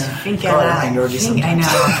coming. I know.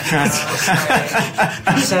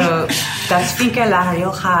 So that's Finca La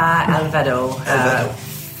Rioja Alvedo,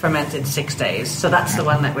 fermented 6 days. So that's the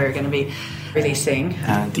one that we're going to be releasing.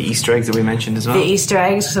 The Easter eggs that we mentioned as well. The Easter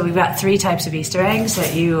eggs. So we've got 3 types of Easter eggs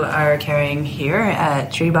that you are carrying here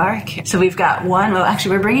at Tree Bark. So we've got one. Well,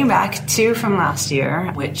 actually, we're bringing back 2 from last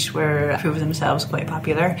year, which were proved themselves quite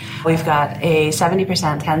popular. We've got a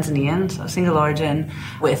 70% Tanzanian, so single origin,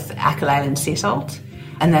 with Ackle Island sea salt.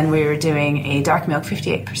 And then we're doing a dark milk,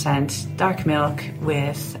 58% dark milk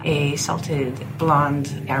with a salted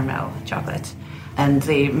blonde caramel chocolate. And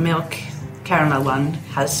the milk caramel one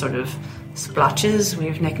has sort of splotches.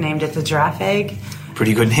 We've nicknamed it the giraffe egg.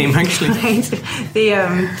 Pretty good name, actually.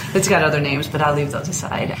 It's got other names, but I'll leave those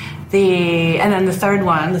aside. And then the third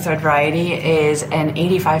variety is an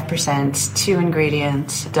 85%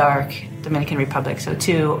 2-ingredient dark Dominican Republic, so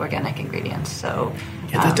 2 organic ingredients. So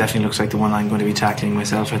yeah, that definitely looks like the one I'm going to be tackling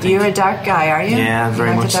myself, I think. You're a dark guy, are you? Yeah,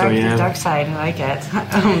 very much so, yeah. The dark side, I like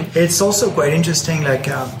it. It's also quite interesting, like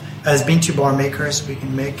as bean-to bar makers, we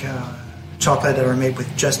can make chocolate that are made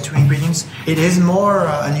with just 2 ingredients. It is more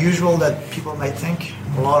unusual that people might think.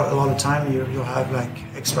 A lot of time you'll have like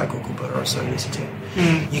extra cocoa butter or soy acetate.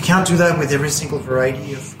 You can't do that with every single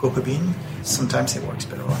variety of cocoa bean. Sometimes it works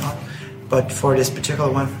better or not. But for this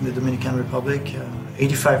particular one from the Dominican Republic,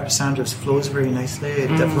 85% just flows very nicely. It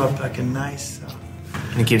developed like a nice...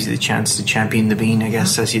 And it gives you the chance to champion the bean, I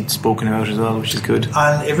guess, as you'd spoken about as well, which is good.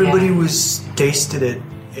 And everybody who's tasted it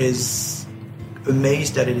is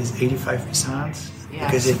amazed that it is 85%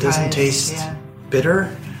 because it doesn't taste bitter.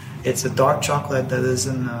 It's a dark chocolate that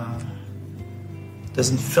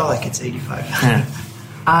doesn't feel like it's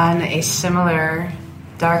 85. On a similar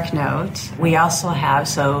dark note, we also have,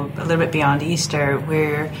 so a little bit beyond Easter,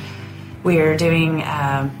 we're doing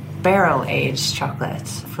barrel aged chocolate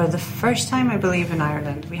for the first time, I believe, in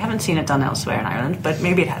Ireland. We haven't seen it done elsewhere in Ireland, but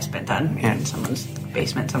maybe it has been done in someone's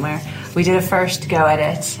basement somewhere. We did a first go at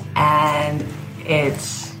it, and it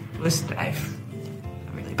was, I'm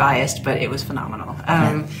really biased, but it was phenomenal.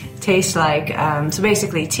 Tastes like, so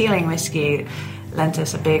basically Teeling whiskey lent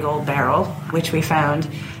us a big old barrel, which we found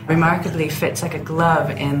remarkably fits like a glove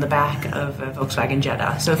in the back of a Volkswagen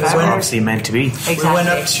Jetta. So if it's obviously meant to be. Exactly. We went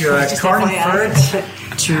up to Carlingford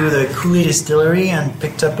to the Cooley Distillery and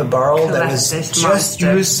picked up a barrel that was just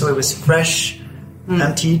used, so it was fresh,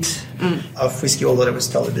 emptied of whiskey, although there was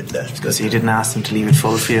still a bit left. Because you didn't ask them to leave it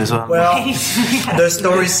full for you as well. Well, the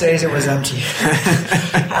story says it was empty.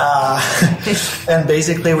 And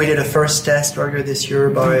basically we did a first test earlier this year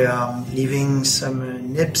by leaving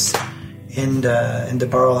some nibs in the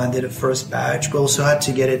barrel and did a first batch. We also had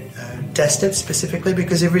to get it test it specifically,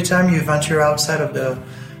 because every time you venture outside of the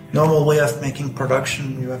normal way of making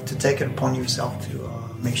production, you have to take it upon yourself to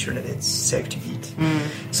make sure that it's safe to eat.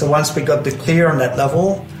 So once we got the clear on that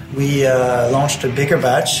level, we launched a bigger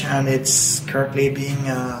batch, and it's currently being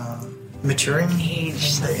maturing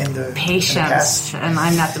in the patience. And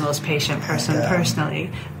I'm not the most patient person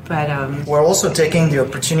personally, but we're also taking the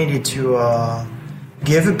opportunity to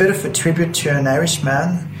give a bit of a tribute to an Irish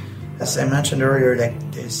man. As I mentioned earlier, like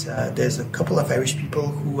there's a couple of Irish people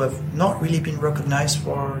who have not really been recognized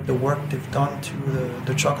for the work they've done to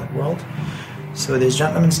the chocolate world. So this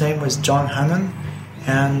gentleman's name was John Hannon,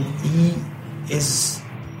 and he is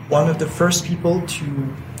one of the first people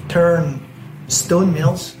to turn stone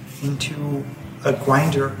mills into a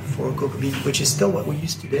grinder for cocoa bean, which is still what we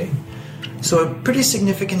use today. So a pretty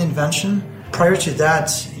significant invention. Prior to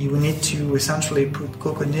that, you would need to essentially put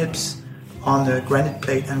cocoa nibs on the granite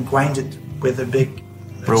plate and grind it with a big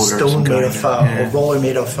stone made of a roller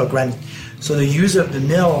made of granite. So the use of the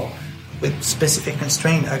mill with specific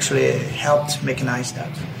constraint actually helped mechanize that.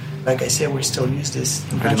 Like I said, we still use this.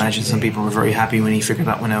 I'd imagine some people were very happy when he figured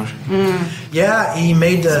that one out. Yeah, he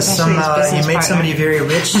made somebody very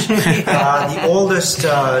rich. The oldest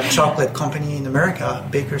chocolate company in America,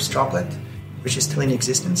 Baker's Chocolate, which is still in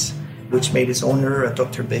existence, which made its owner,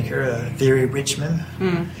 Dr. Baker, a very rich man.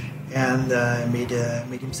 And made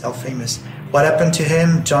himself famous. What happened to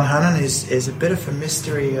him, John Hannon, is a bit of a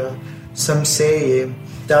mystery. Some say he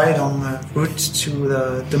died en route to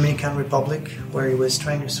the Dominican Republic, where he was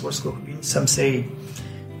trying to source cocoa beans. Some say he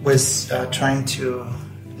was trying to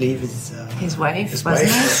leave his wife, wasn't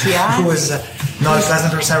it? Yeah. Who was not a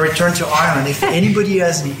pleasant person. Returned to Ireland. If anybody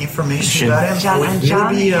has any information about him,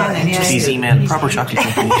 John Hannon, please email Proper Chocolate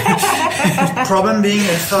Company. Problem being,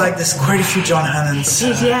 I feel like there's quite a few John Hannons.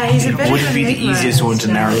 Yeah, he's a bit Would be the easiest one to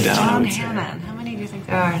narrow down. John Hannon. How many do you think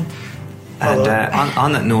there are? And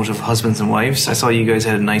on that note of husbands and wives, I saw you guys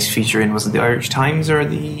had a nice feature in, was it the Irish Times or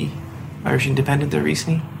the Irish Independent there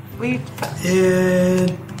recently?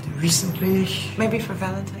 Recently. Maybe for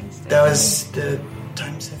Valentine's Day. That was the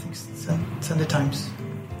Times, I think, Sunday Times.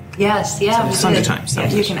 Yes, yeah. Sunday Times. Yeah,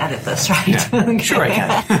 you can edit this, right? Yeah. Sure I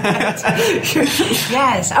can.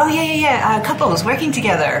 Yes. Oh, yeah. Couples working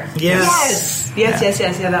together. Yes. Yes.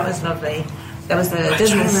 Yeah, that was lovely. That was the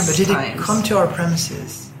business Did Times. it come to our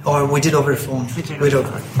premises? Or we did over the phone? We did over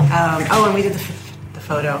the phone. And we did the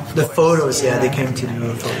photo. The photos, yeah, they came to do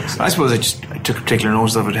the photos. I suppose I took particular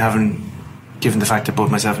notice of it, given the fact that both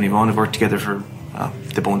myself and Yvonne have worked together for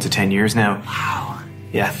the bones of 10 years now. Wow.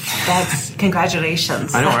 Yeah. That's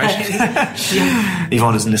congratulations. I know, right?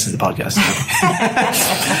 Yvonne doesn't listen to the podcast.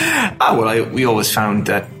 We always found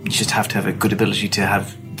that you just have to have a good ability to have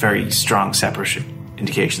very strong separate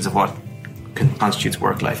indications of what constitutes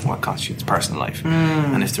work life and what constitutes personal life.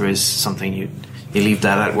 And if there is something, you leave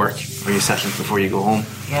that at work or you settle it before you go home.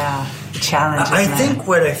 Yeah, the challenge. I think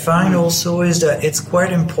what I find also is that it's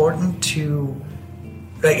quite important to,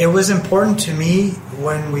 it was important to me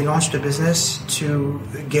when we launched the business to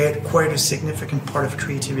get quite a significant part of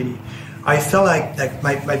creativity. I felt like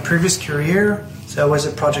my previous career, so I was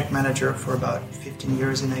a project manager for about 15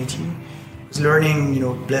 years in IT. I was learning,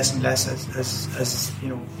 less and less as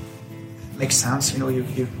makes sense.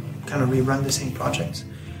 You kind of rerun the same projects.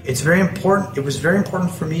 It's very important. It was very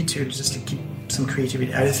important for me to keep some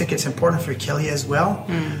creativity. I think it's important for Kelly as well.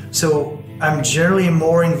 So I'm generally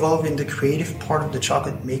more involved in the creative part of the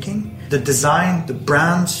chocolate making, the design, the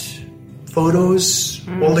brand, photos,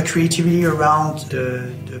 all the creativity around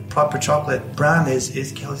the Proper Chocolate brand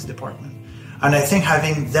is Kelly's department. And I think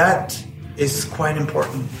having that is quite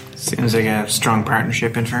important. Seems like a strong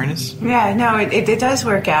partnership, in fairness. Yeah, no, it does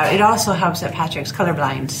work out. It also helps that Patrick's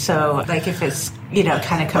colorblind. So, if it's,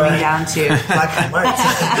 kind of coming down to... Black and white.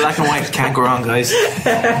 Black and white, can't go wrong, guys.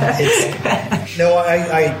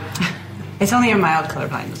 It's only a mild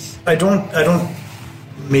colorblindness. I don't...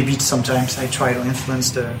 Maybe sometimes I try to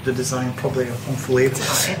influence the design, probably hopefully.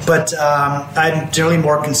 But I'm generally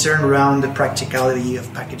more concerned around the practicality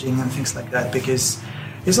of packaging and things like that, because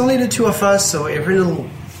there's only the two of us, so every little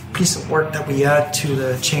piece of work that we add to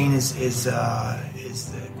the chain is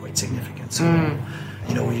quite significant. So,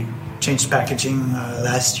 we changed packaging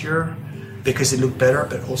last year because it looked better,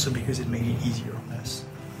 but also because it made it easier on us.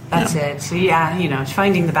 That's it. So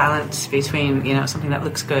finding the balance between, something that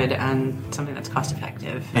looks good and something that's cost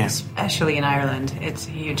effective, especially in Ireland, it's a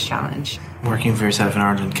huge challenge. Working for yourself in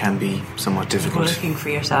Ireland can be somewhat difficult. Working for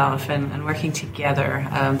yourself and working together.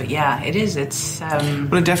 But yeah, it is. It's.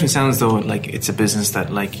 Well, it definitely sounds though like it's a business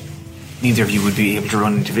that neither of you would be able to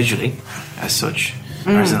run individually, as such.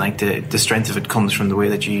 or is it like the strength of it comes from the way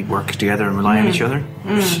that you work together and rely on each other?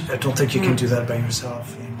 I don't think you can do that by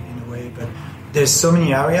yourself in a way, but there's so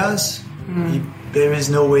many areas. There is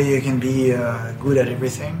no way you can be good at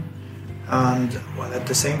everything. And well, at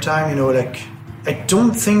the same time, like, I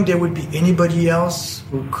don't think there would be anybody else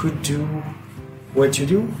who could do what you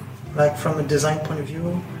do, like from a design point of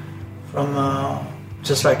view, from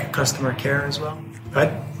just like a customer care as well.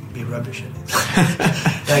 I'd be rubbish at it.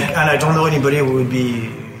 And I don't know anybody who would be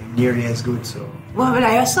nearly as good. So. Well, but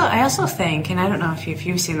I also think, and I don't know if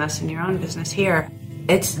you've seen this in your own business here,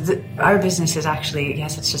 our business is actually,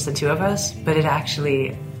 yes, it's just the two of us, but it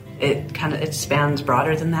spans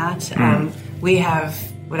broader than that. We have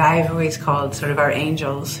what I've always called sort of our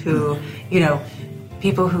angels, who,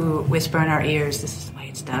 people who whisper in our ears, this is the way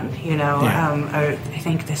it's done, or I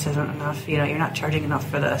think this isn't enough, you're not charging enough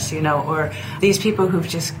for this, or these people who've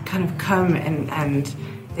just kind of come and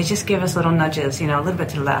they just give us little nudges, a little bit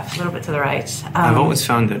to the left, a little bit to the right. I've always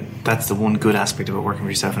found that that's the one good aspect about working for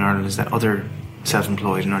yourself in Ireland, is that other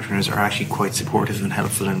self-employed and entrepreneurs are actually quite supportive and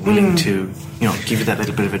helpful and willing to, give you that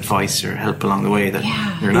little bit of advice or help along the way that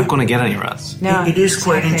you're not going to get anywhere else. No, it is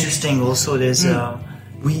quite interesting. Also, there's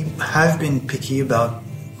we have been picky about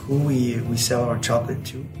who we sell our chocolate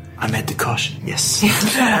to. I made the cut. Yes.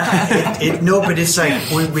 No, but it's like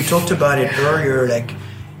we talked about it earlier. Like,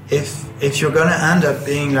 if you're gonna end up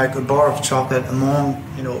being like a bar of chocolate among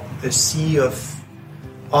a sea of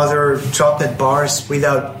other chocolate bars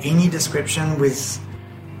without any description, with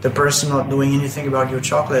the person not knowing anything about your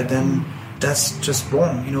chocolate, then that's just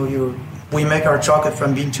wrong. We make our chocolate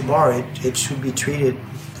from bean to bar. It should be treated,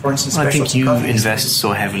 for instance, I think you coffee. invest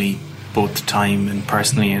so heavily, both time and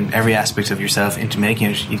personally, and every aspect of yourself into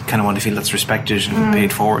making it. You kind of want to feel that's respected and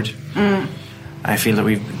paid forward. I feel that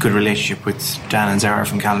we've a good relationship with Dan and Zara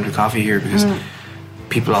from Calendar Coffee here, because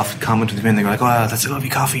people often comment with me and they go like, "Oh, that's a lovely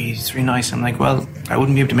coffee, it's really nice." I'm like, well, I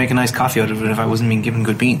wouldn't be able to make a nice coffee out of it if I wasn't being given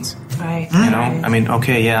good beans. Right. I mean,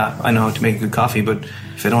 okay, yeah, I know how to make a good coffee, but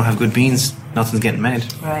if I don't have good beans, nothing's getting made.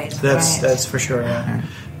 Right. That's for sure. Yeah.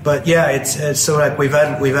 But yeah, it's so like we've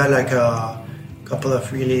had like a couple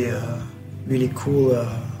of really cool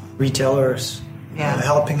retailers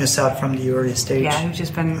helping us out from the early stage. Yeah, who've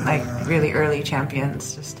just been like really early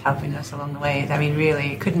champions, just helping us along the way. I mean,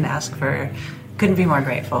 really couldn't be more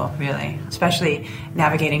grateful, really, especially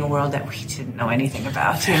navigating a world that we didn't know anything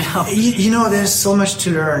about. There's so much to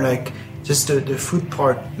learn, like just the food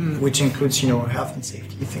part, which includes health and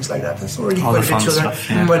safety, things like that. That's already all quite the a bit fun to learn. stuff,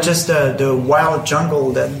 yeah. But just the wild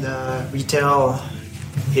jungle that retail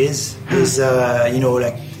is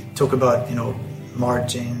like talk about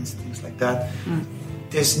margins, things like that.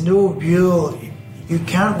 There's you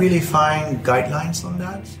can't really find guidelines on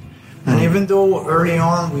that. And even though early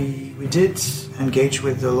on we did engage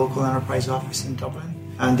with the local enterprise office in Dublin,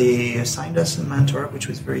 and they assigned us a mentor, which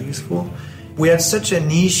was very useful, we had such a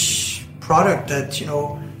niche product that,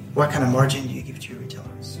 what kind of margin do you give to your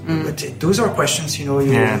retailers? But those are questions,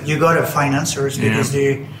 you got to find answers, because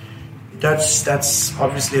that's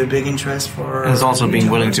obviously a big interest for... And it's also being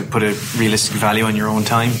willing to put a realistic value on your own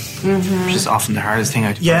time, which is often the hardest thing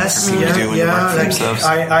for people to do when they work for themselves.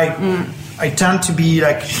 I tend to be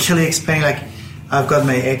like really explain, like I've got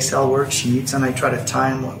my Excel worksheets and I try to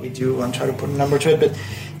time what we do and try to put a number to it, but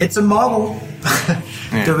it's a model.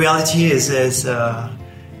 The reality is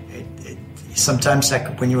sometimes,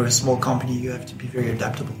 like when you're a small company, you have to be very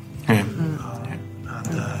adaptable and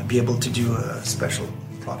be able to do special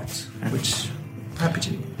products, which I'm happy to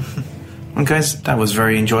do. Well, guys, that was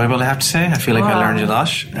very enjoyable, I have to say. I feel like I learned a lot.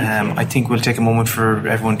 I think we'll take a moment for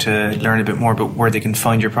everyone to learn a bit more about where they can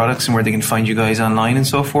find your products and where they can find you guys online and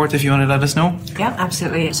so forth, if you want to let us know. Yeah,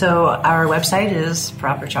 absolutely. So our website is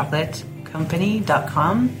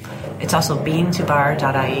properchocolatecompany.com. It's also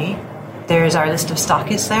bean2bar.ie. There's our list of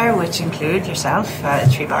stockists there, which include yourself,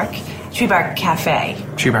 Treebark Cafe.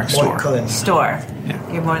 Treebark Store. Store.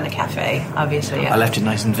 Yeah. You're more in the cafe, obviously. Yeah. I left it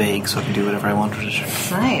nice and vague so I can do whatever I want with it.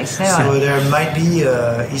 Nice. So there might be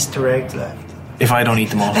Easter egg left. If I don't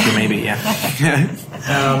eat them all, maybe, yeah.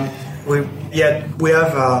 We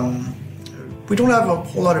have... we don't have a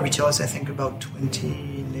whole lot of retailers, I think about 20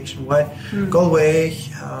 nationwide. Galway,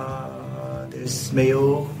 there's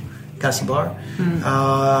Mayo, Castlebar.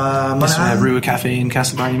 Rua Cafe in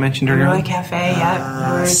Castlebar you mentioned earlier. Rua Cafe,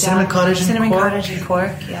 Cinnamon Cottage in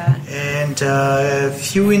Cork. Yeah. And a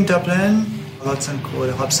few in Dublin. Lots and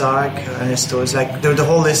Co, Hopsack, stores. Like the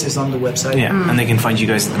whole list is on the website. Yeah, and they can find you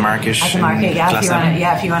guys at the market. At the market, yeah.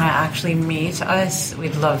 Glasnevin. If you want to actually meet us,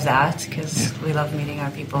 we'd love that because we love meeting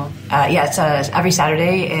our people. It's every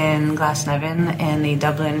Saturday in Glasnevin in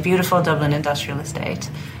the beautiful Dublin Industrial Estate.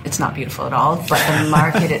 It's not beautiful at all, but the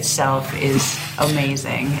market itself is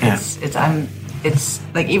amazing. Yeah. It's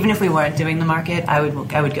like even if we weren't doing the market, I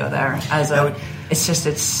would go there It's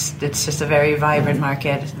just a very vibrant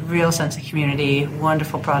market, real sense of community,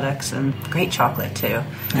 wonderful products, and great chocolate too.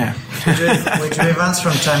 Yeah. we do events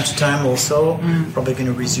from time to time also. Probably going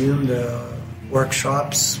to resume the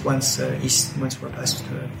workshops once we're past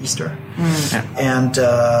Easter. And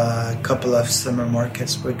a couple of summer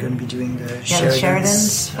markets. We're going to be doing the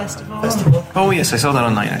Sheridan's Festival. Oh yes, I saw that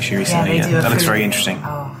online actually recently. Yeah, that looks very interesting.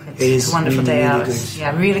 Oh, it's a wonderful day out. Good.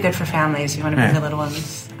 Yeah, really good for families. You want to bring the little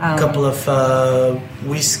ones. A couple of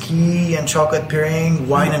whiskey and chocolate pairing,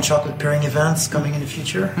 wine and chocolate pairing events coming in the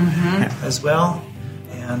future as well.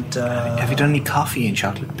 And have you done any coffee and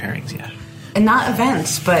chocolate pairings yet? And not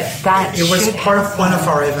events, but that it was part of one of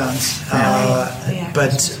our events.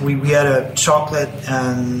 But we had a chocolate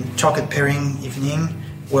pairing evening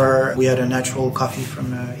where we had a natural coffee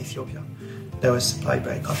from Ethiopia that was supplied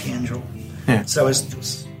by Coffee Angel. Yeah. So it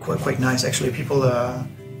was quite nice. Actually, people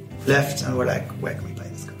left and were like, "Where can we buy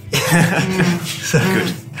this coffee?"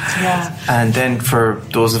 Good. Yeah. And then for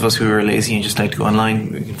those of us who are lazy and just like to go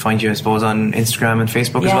online, we can find you, I suppose, on Instagram and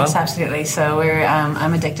Facebook as well. Yes, absolutely. So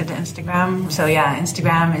I'm addicted to Instagram. So yeah,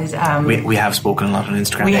 Instagram is. We have spoken a lot on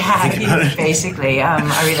Instagram. We have, basically.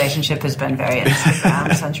 Our relationship has been very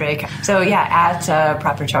Instagram centric. So yeah, at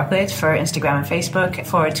Proper Chocolate for Instagram and Facebook.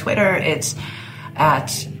 For Twitter, it's at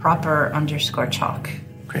proper_chalk.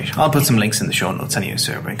 Great. I'll put some links in the show notes anyway,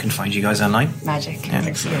 so everyone can find you guys online. Magic. Yeah.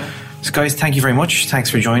 Thank you. So guys, thank you very much. Thanks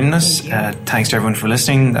for joining us. Thanks to everyone for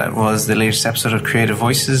listening. That was the latest episode of Creative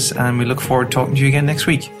Voices, and we look forward to talking to you again next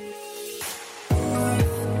week.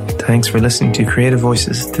 Thanks for listening to Creative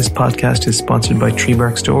Voices. This podcast is sponsored by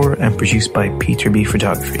Treebark Store and produced by P3B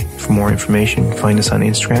Photography. For more information, find us on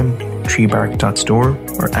Instagram, treebark.store,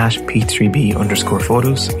 or at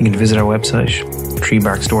P3B_photos. You can visit our website,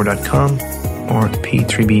 treebarkstore.com, or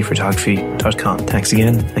p3bphotography.com. Thanks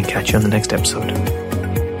again, and catch you on the next episode.